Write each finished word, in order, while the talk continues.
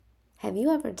Have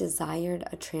you ever desired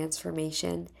a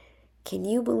transformation? Can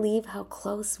you believe how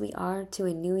close we are to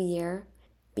a new year?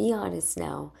 Be honest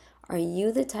now. Are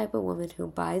you the type of woman who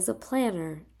buys a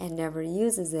planner and never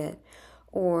uses it?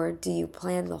 Or do you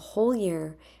plan the whole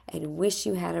year and wish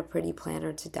you had a pretty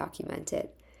planner to document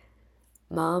it?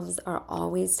 Moms are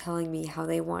always telling me how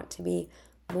they want to be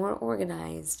more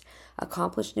organized,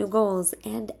 accomplish new goals,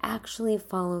 and actually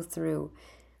follow through.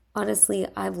 Honestly,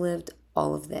 I've lived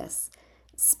all of this.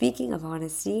 Speaking of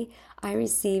honesty, I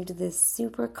received this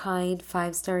super kind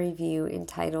 5-star review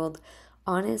entitled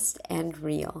Honest and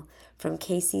Real from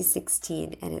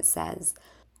Casey16, and it says,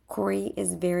 Corey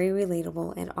is very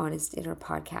relatable and honest in her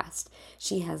podcast.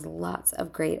 She has lots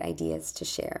of great ideas to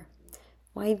share.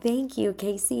 Why, thank you,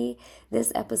 Casey.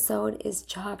 This episode is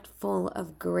chock full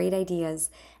of great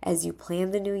ideas as you plan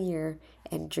the new year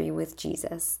and dream with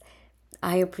Jesus.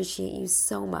 I appreciate you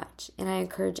so much, and I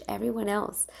encourage everyone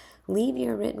else, leave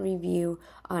your written review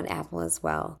on Apple as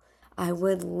well. I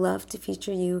would love to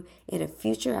feature you in a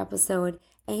future episode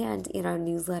and in our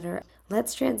newsletter.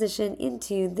 Let's transition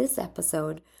into this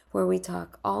episode where we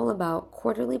talk all about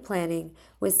quarterly planning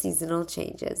with seasonal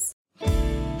changes.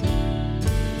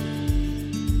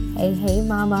 Hey,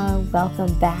 Mama.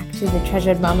 Welcome back to the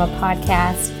Treasured Mama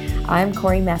podcast. I'm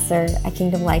Corey Messer, a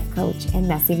Kingdom Life Coach and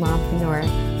messy mompreneur,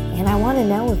 and I want to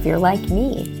know if you're like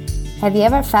me. Have you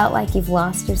ever felt like you've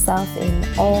lost yourself in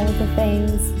all the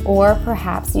things? Or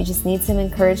perhaps you just need some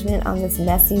encouragement on this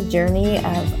messy journey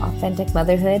of authentic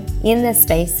motherhood? In this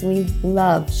space, we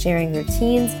love sharing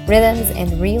routines, rhythms,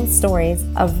 and real stories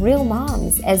of real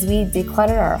moms as we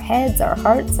declutter our heads, our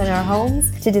hearts, and our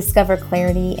homes to discover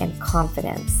clarity and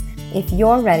confidence. If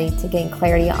you're ready to gain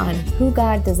clarity on who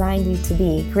God designed you to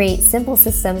be, create simple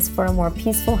systems for a more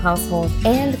peaceful household,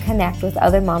 and connect with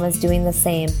other mamas doing the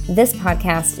same, this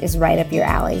podcast is right up your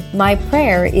alley. My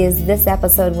prayer is this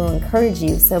episode will encourage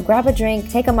you, so grab a drink,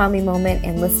 take a mommy moment,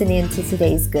 and listen in to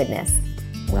today's goodness.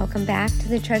 Welcome back to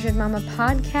the Treasured Mama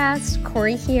podcast.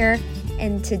 Corey here,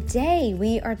 and today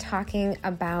we are talking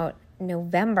about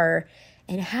November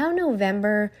and how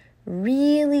November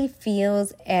really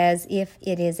feels as if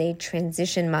it is a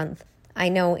transition month. I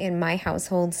know in my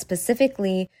household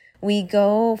specifically, we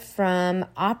go from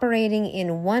operating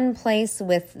in one place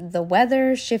with the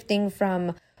weather shifting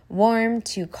from warm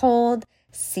to cold.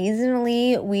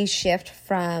 Seasonally, we shift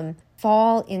from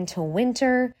fall into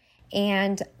winter.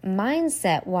 And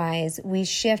mindset-wise, we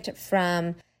shift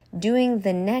from doing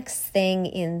the next thing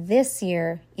in this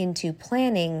year into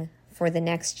planning for the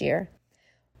next year.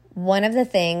 One of the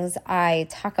things I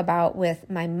talk about with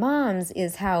my moms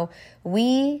is how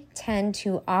we tend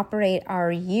to operate our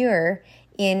year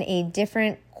in a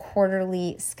different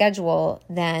quarterly schedule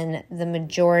than the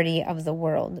majority of the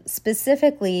world,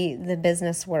 specifically the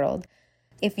business world.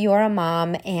 If you're a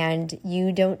mom and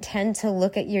you don't tend to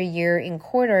look at your year in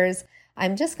quarters,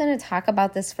 I'm just going to talk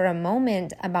about this for a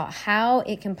moment about how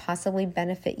it can possibly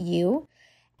benefit you.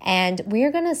 And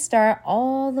we're going to start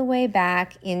all the way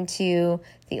back into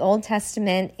the Old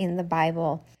Testament in the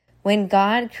Bible. When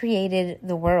God created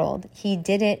the world, He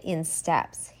did it in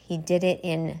steps. He did it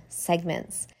in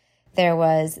segments. There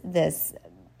was this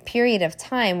period of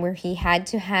time where He had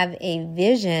to have a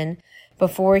vision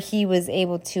before He was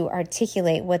able to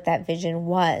articulate what that vision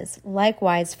was.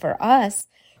 Likewise for us,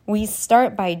 we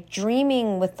start by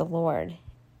dreaming with the Lord,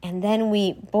 and then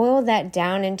we boil that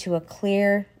down into a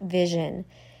clear vision.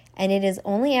 And it is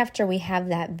only after we have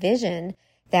that vision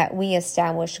that we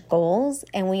establish goals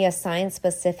and we assign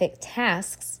specific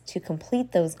tasks to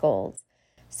complete those goals.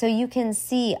 So you can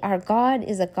see our God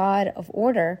is a God of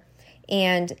order,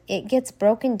 and it gets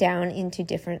broken down into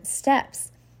different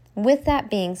steps. With that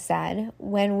being said,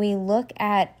 when we look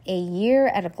at a year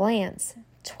at a glance,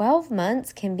 12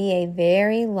 months can be a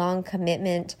very long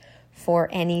commitment for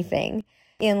anything.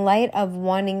 In light of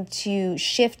wanting to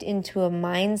shift into a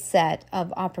mindset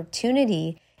of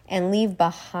opportunity and leave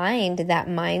behind that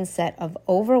mindset of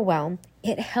overwhelm,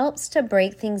 it helps to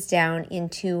break things down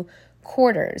into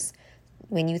quarters.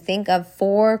 When you think of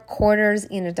 4 quarters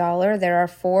in a dollar, there are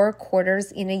 4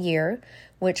 quarters in a year,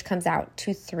 which comes out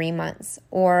to 3 months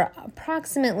or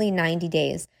approximately 90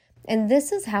 days. And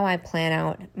this is how I plan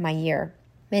out my year.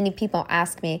 Many people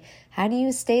ask me, how do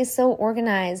you stay so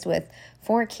organized with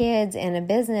 4 kids and a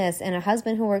business and a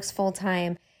husband who works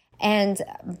full-time? And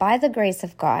by the grace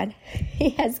of God,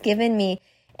 He has given me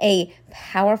a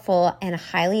powerful and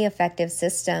highly effective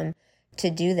system to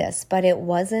do this, but it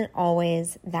wasn't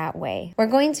always that way. We're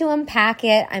going to unpack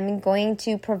it. I'm going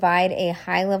to provide a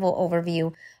high-level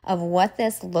overview of what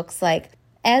this looks like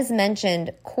As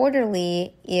mentioned,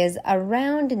 quarterly is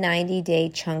around 90-day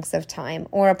chunks of time,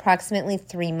 or approximately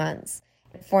 3 months.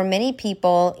 For many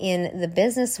people in the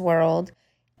business world,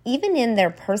 even in their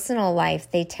personal life,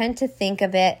 they tend to think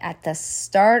of it at the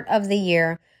start of the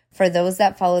year for those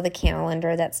that follow the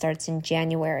calendar that starts in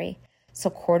January. So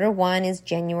quarter 1 is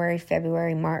January,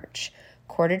 February, March.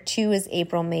 Quarter 2 is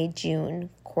April, May,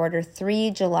 June. Quarter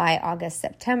 3, July, August,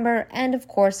 September. And of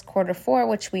course, quarter 4,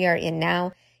 which we are in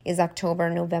now, is October,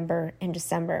 November, and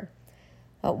December.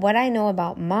 But what I know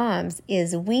about moms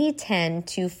is we tend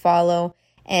to follow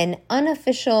an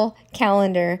unofficial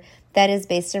calendar that is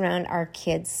based around our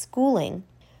kids' schooling.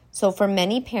 So for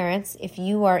many parents, if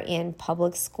you are in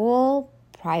public school,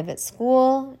 private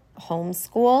school,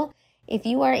 homeschool, if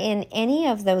you are in any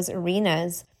of those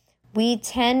arenas, we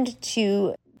tend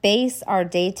to base our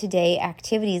day-to-day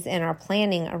activities and our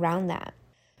planning around that.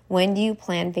 When do you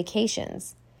plan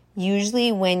vacations?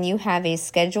 Usually when you have a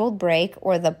scheduled break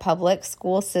or the public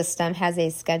school system has a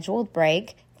scheduled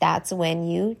break, that's when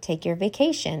you take your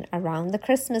vacation around the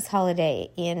Christmas holiday.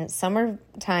 In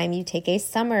summertime, you take a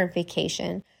summer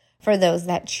vacation for those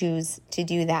that choose to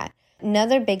do that.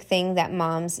 Another big thing that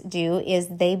moms do is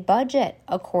they budget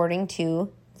according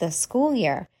to the school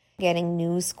year. Getting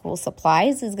new school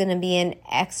supplies is going to be an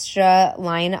extra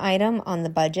line item on the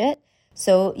budget,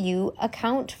 so you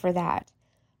account for that.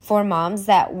 For moms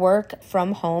that work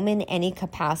from home in any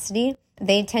capacity,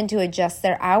 they tend to adjust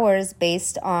their hours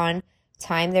based on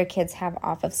time their kids have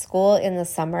off of school in the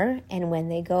summer and when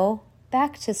they go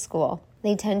back to school.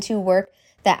 They tend to work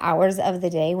the hours of the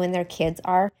day when their kids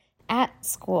are at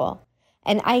school.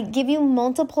 And I give you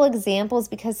multiple examples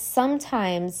because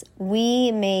sometimes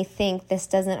we may think this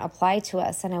doesn't apply to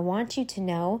us. And I want you to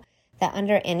know that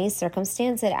under any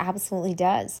circumstance, it absolutely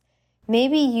does.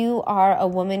 Maybe you are a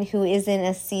woman who is in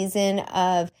a season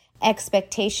of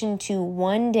expectation to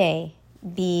one day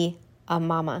be a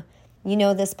mama. You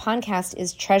know, this podcast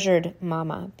is Treasured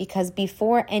Mama because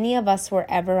before any of us were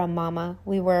ever a mama,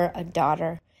 we were a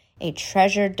daughter, a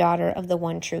treasured daughter of the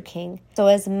one true King. So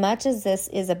as much as this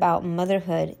is about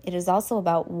motherhood, it is also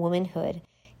about womanhood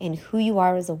and who you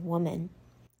are as a woman.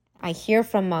 I hear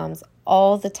from moms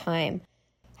all the time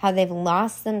how they've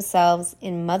lost themselves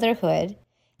in motherhood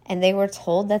and they were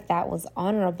told that that was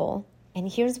honorable. And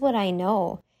here's what I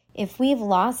know. If we've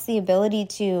lost the ability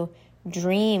to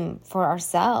dream for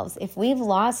ourselves, if we've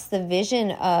lost the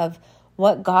vision of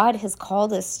what God has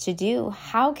called us to do,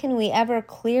 how can we ever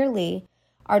clearly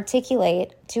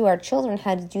articulate to our children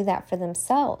how to do that for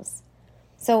themselves?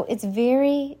 So it's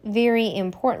very, very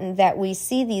important that we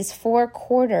see these 4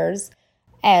 quarters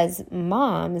as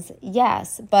moms,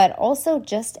 yes, but also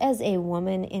just as a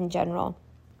woman in general.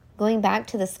 Going back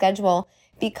to the schedule,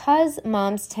 because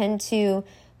moms tend to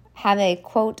have a,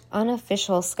 quote,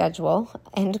 unofficial schedule,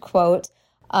 end quote,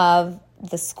 of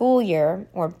the school year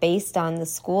or based on the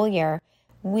school year,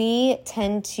 we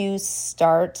tend to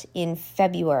start in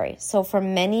February. So for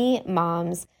many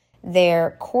moms,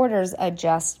 their quarters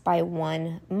adjust by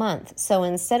 1 month. So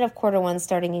instead of quarter 1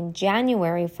 starting in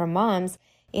January for moms,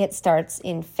 it starts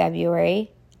in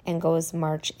February and goes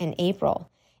March and April.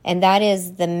 And that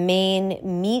is the main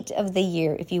meat of the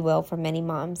year, if you will, for many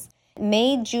moms.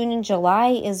 May, June, and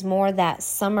July is more that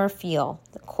summer feel,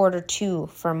 the quarter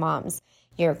 2 for moms.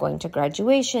 You're going to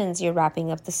graduations, you're wrapping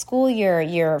up the school year,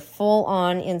 you're full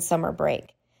on in summer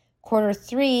break. Quarter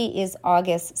 3 is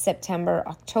August, September,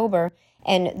 October,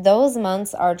 and those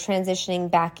months are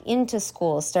transitioning back into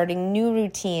school, starting new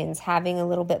routines, having a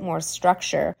little bit more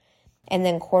structure. And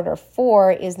then quarter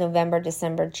 4 is November,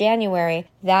 December, January.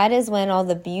 That is when all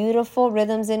the beautiful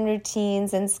rhythms and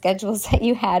routines and schedules that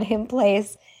you had in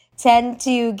place tend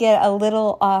to get a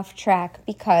little off track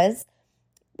because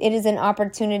it is an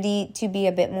opportunity to be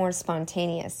a bit more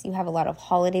spontaneous. You have a lot of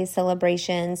holiday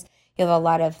celebrations. You have a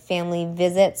lot of family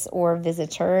visits or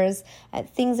visitors.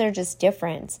 Things are just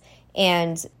different.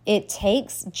 And it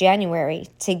takes January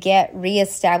to get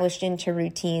reestablished into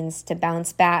routines, to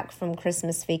bounce back from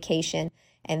Christmas vacation.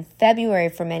 And February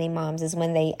for many moms is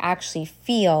when they actually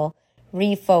feel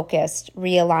refocused,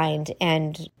 realigned,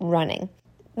 and running.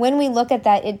 When we look at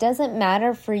that, it doesn't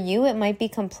matter for you. It might be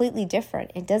completely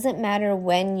different. It doesn't matter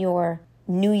when your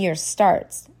new year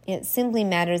starts. It simply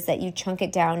matters that you chunk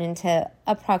it down into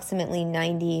approximately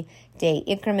 90-day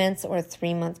increments or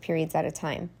 3-month periods at a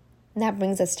time. And that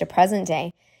brings us to present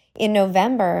day. In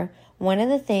November, one of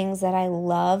the things that I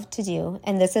love to do,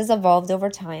 and this has evolved over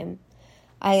time,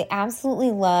 I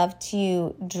absolutely love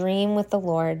to dream with the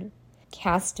Lord,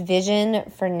 cast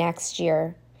vision for next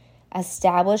year,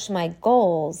 establish my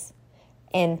goals,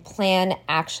 and plan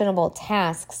actionable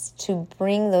tasks to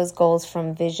bring those goals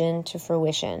from vision to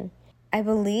fruition. I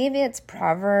believe it's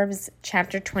Proverbs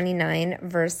chapter 29,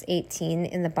 verse 18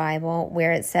 in the Bible,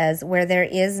 where it says, "Where there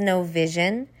is no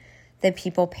vision, the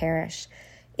people perish."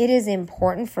 It is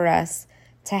important for us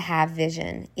to have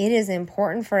vision. It is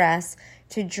important for us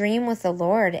to dream with the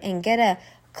Lord and get a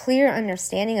clear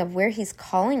understanding of where He's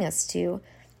calling us to.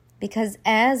 Because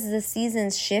as the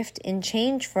seasons shift and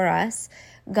change for us,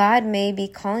 God may be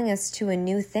calling us to a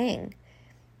new thing.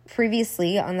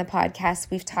 Previously on the podcast,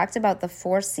 we've talked about the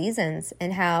 4 seasons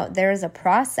and how there is a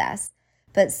process,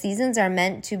 but seasons are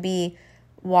meant to be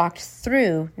walked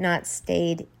through, not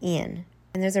stayed in.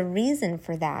 And there's a reason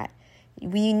for that.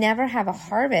 We never have a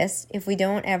harvest if we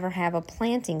don't ever have a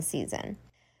planting season.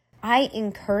 I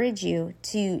encourage you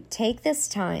to take this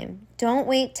time. Don't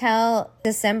wait till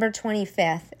December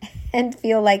 25th and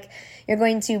feel like you're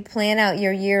going to plan out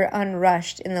your year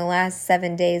unrushed in the last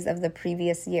 7 days of the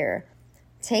previous year.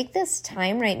 Take this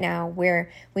time right now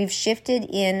where we've shifted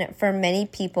in for many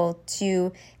people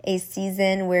to a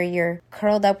season where you're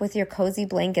curled up with your cozy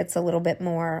blankets a little bit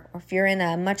more. Or if you're in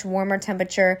a much warmer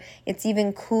temperature, it's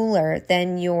even cooler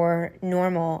than your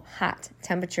normal hot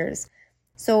temperatures.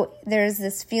 So there's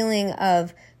this feeling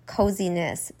of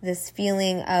coziness, this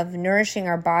feeling of nourishing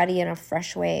our body in a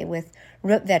fresh way with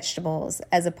root vegetables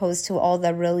as opposed to all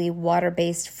the really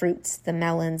water-based fruits, the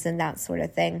melons and that sort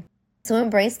of thing. So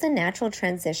embrace the natural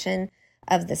transition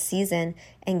of the season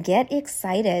and get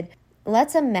excited.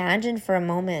 Let's imagine for a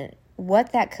moment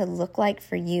what that could look like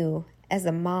for you as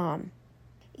a mom.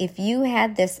 If you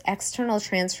had this external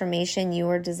transformation you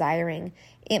were desiring,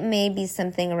 it may be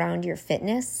something around your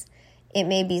fitness. It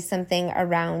may be something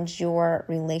around your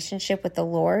relationship with the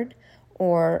Lord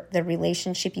or the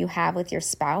relationship you have with your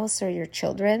spouse or your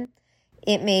children.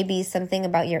 It may be something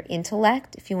about your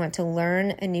intellect if you want to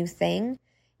learn a new thing.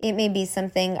 It may be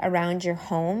something around your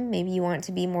home. Maybe you want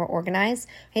to be more organized.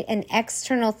 Right? An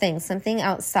external thing, something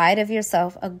outside of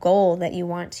yourself, a goal that you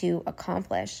want to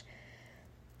accomplish.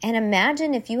 And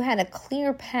imagine if you had a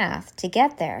clear path to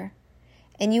get there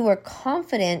and you were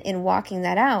confident in walking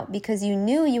that out because you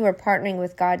knew you were partnering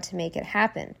with God to make it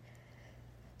happen.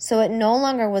 So it no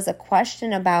longer was a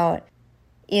question about,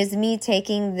 is me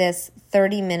taking this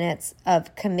 30 minutes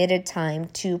of committed time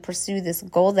to pursue this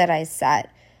goal that I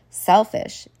set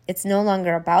selfish? It's no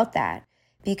longer about that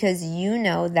because you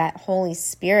know that Holy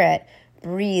Spirit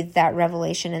breathed that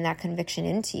revelation and that conviction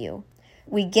into you.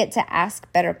 We get to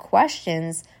ask better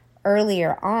questions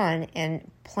earlier on and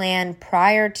plan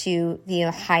prior to the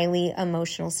highly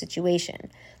emotional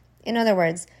situation. In other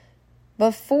words,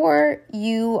 before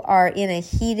you are in a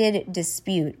heated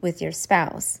dispute with your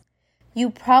spouse, you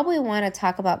probably want to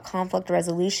talk about conflict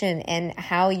resolution and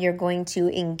how you're going to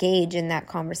engage in that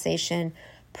conversation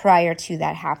prior to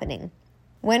that happening.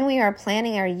 When we are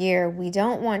planning our year, we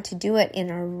don't want to do it in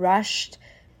a rushed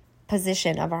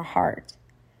position of our heart.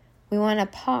 We want to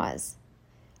pause.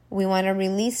 We want to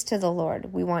release to the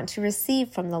Lord. We want to receive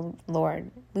from the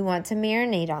Lord. We want to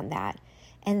marinate on that.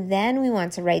 And then we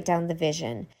want to write down the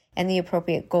vision and the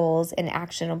appropriate goals and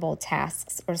actionable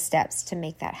tasks or steps to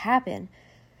make that happen.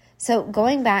 So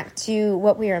going back to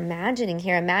what we are imagining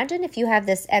here, imagine if you have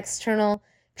this external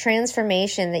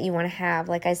transformation that you want to have,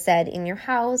 like I said, in your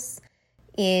house,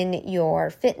 in your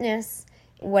fitness,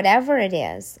 whatever it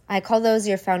is. I call those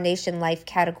your foundation life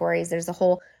categories. There's a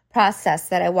whole process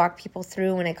that I walk people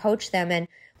through when I coach them, and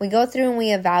we go through and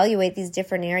we evaluate these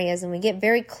different areas and we get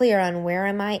very clear on where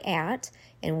am I at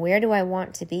and where do I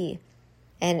want to be.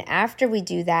 And after we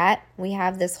do that, we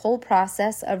have this whole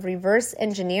process of reverse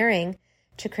engineering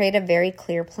to create a very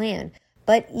clear plan.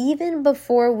 But even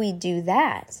before we do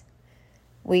that,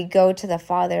 we go to the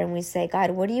Father and we say,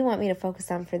 God, what do you want me to focus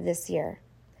on for this year?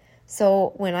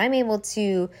 So when I'm able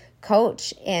to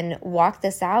coach and walk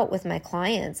this out with my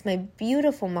clients, my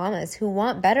beautiful mamas who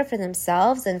want better for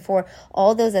themselves and for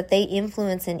all those that they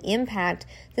influence and impact,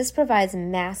 this provides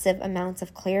massive amounts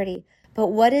of clarity. But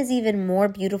what is even more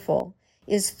beautiful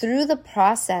is through the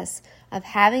process of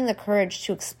having the courage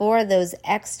to explore those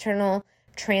external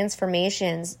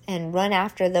transformations and run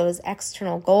after those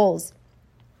external goals,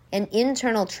 an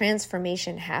internal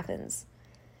transformation happens.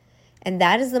 And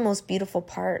that is the most beautiful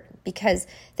part because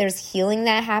there's healing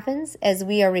that happens as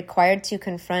we are required to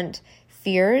confront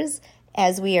fears,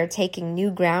 as we are taking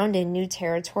new ground in new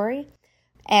territory,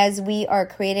 as we are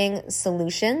creating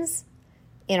solutions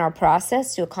in our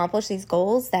process to accomplish these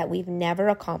goals that we've never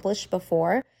accomplished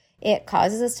before. It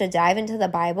causes us to dive into the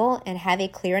Bible and have a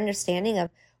clear understanding of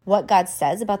what God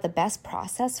says about the best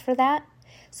process for that.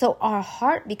 So our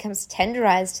heart becomes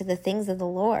tenderized to the things of the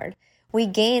Lord. We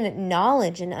gain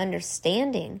knowledge and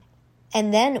understanding,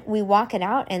 and then we walk it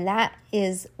out, and that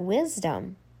is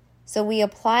wisdom. So we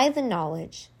apply the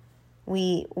knowledge.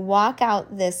 We walk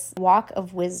out this walk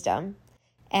of wisdom.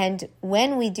 And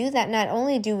when we do that, not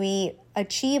only do we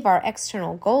achieve our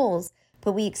external goals,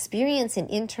 but we experience an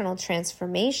internal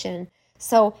transformation.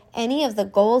 So any of the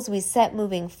goals we set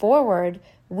moving forward,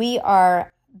 we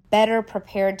are better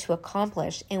prepared to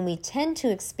accomplish, and we tend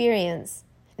to experience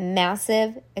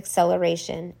massive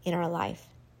acceleration in our life.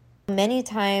 Many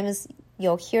times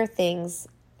you'll hear things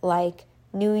like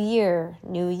new year,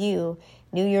 new you,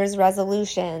 New Year's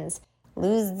resolutions,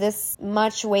 lose this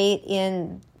much weight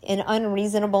in an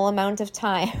unreasonable amount of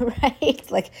time, right?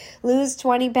 Like lose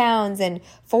 20 pounds in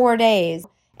 4 days.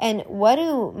 And what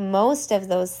do most of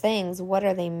those things, what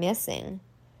are they missing?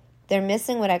 They're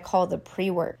missing what I call the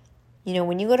pre-work. You know,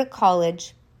 when you go to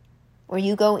college or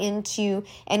you go into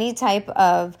any type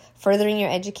of furthering your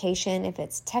education, if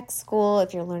it's tech school,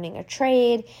 if you're learning a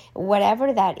trade,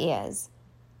 whatever that is,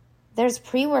 there's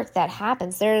pre-work that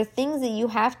happens. There are things that you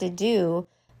have to do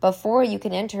before you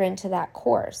can enter into that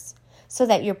course so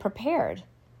that you're prepared.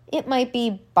 It might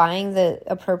be buying the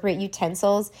appropriate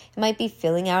utensils. It might be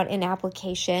filling out an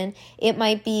application. It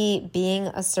might be being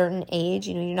a certain age.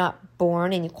 You know, you're not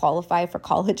born and you qualify for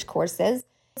college courses.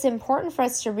 It's important for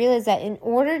us to realize that in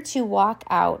order to walk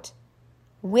out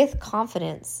with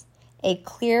confidence a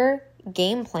clear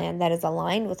game plan that is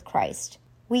aligned with Christ,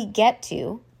 we get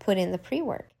to put in the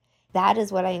pre-work. That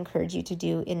is what I encourage you to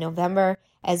do in November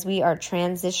as we are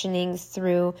transitioning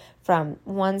through from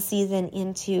one season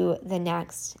into the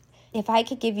next. If I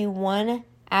could give you one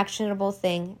actionable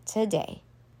thing today,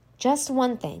 just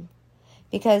one thing,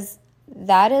 because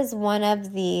that is one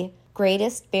of the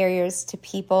greatest barriers to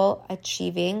people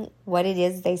achieving what it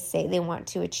is they say they want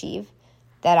to achieve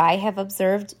that I have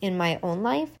observed in my own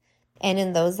life and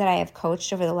in those that I have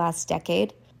coached over the last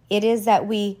decade. It is that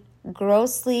we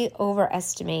grossly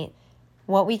overestimate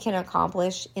what we can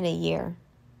accomplish in a year,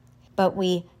 but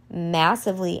we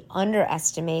massively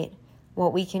underestimate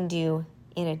what we can do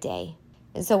in a day.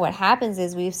 And so what happens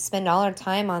is we spend all our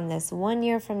time on this 1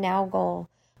 year from now goal,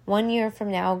 1 year from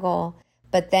now goal,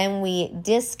 but then we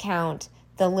discount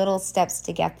the little steps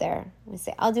to get there. We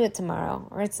say, I'll do it tomorrow,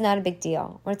 or it's not a big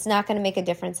deal, or it's not going to make a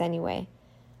difference anyway.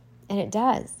 And it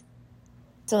does.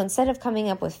 So instead of coming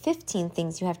up with 15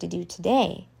 things you have to do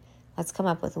today, let's come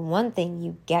up with one thing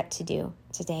you get to do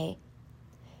today.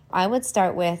 I would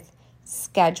start with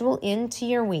schedule into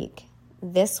your week,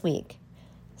 this week,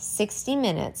 60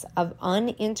 minutes of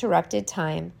uninterrupted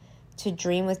time to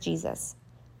dream with Jesus.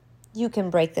 You can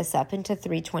break this up into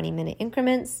 3 20-minute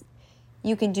increments.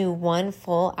 You can do 1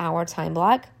 full hour time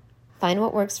block. Find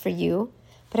what works for you.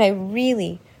 But I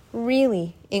really,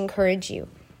 really encourage you,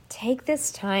 take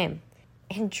this time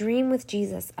and dream with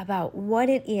Jesus about what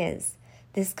it is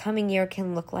this coming year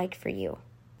can look like for you.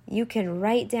 You can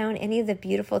write down any of the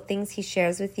beautiful things he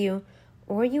shares with you,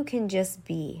 or you can just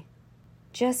be.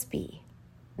 Just be.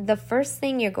 The first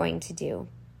thing you're going to do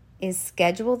is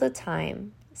schedule the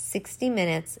time, 60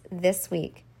 minutes this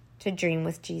week, to dream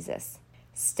with Jesus.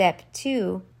 Step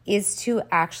 2 is to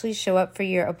actually show up for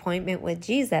your appointment with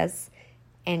Jesus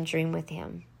and dream with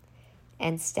him.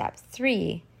 And step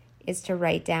 3 is to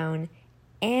write down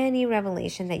any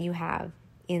revelation that you have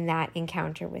in that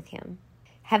encounter with him.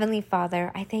 Heavenly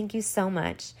Father, I thank you so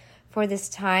much for this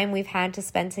time we've had to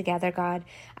spend together, God.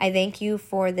 I thank you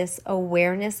for this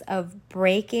awareness of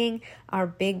breaking our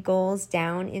big goals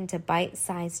down into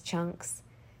bite-sized chunks,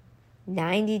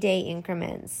 90-day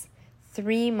increments,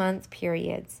 3-month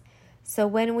periods. So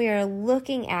when we are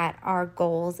looking at our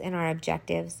goals and our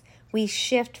objectives, we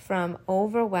shift from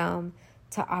overwhelm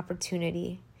to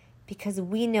opportunity, because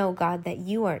we know, God, that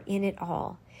you are in it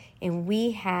all, and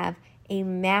we have a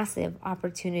massive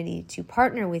opportunity to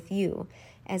partner with you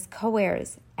as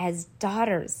co-heirs, as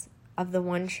daughters of the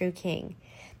one true King,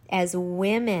 as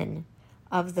women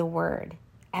of the Word,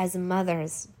 as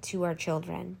mothers to our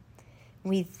children.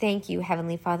 We thank you,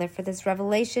 Heavenly Father, for this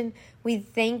revelation. We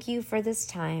thank you for this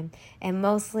time, and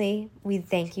mostly, we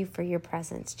thank you for your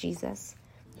presence, Jesus.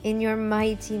 In your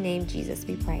mighty name, Jesus,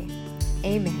 we pray.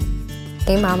 Amen.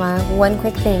 Hey Mama, one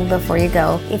quick thing before you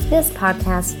go. If this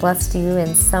podcast blessed you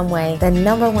in some way, the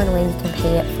number one way you can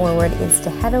pay it forward is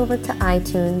to head over to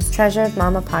iTunes, Treasured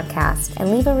Mama Podcast, and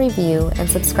leave a review and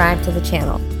subscribe to the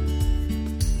channel.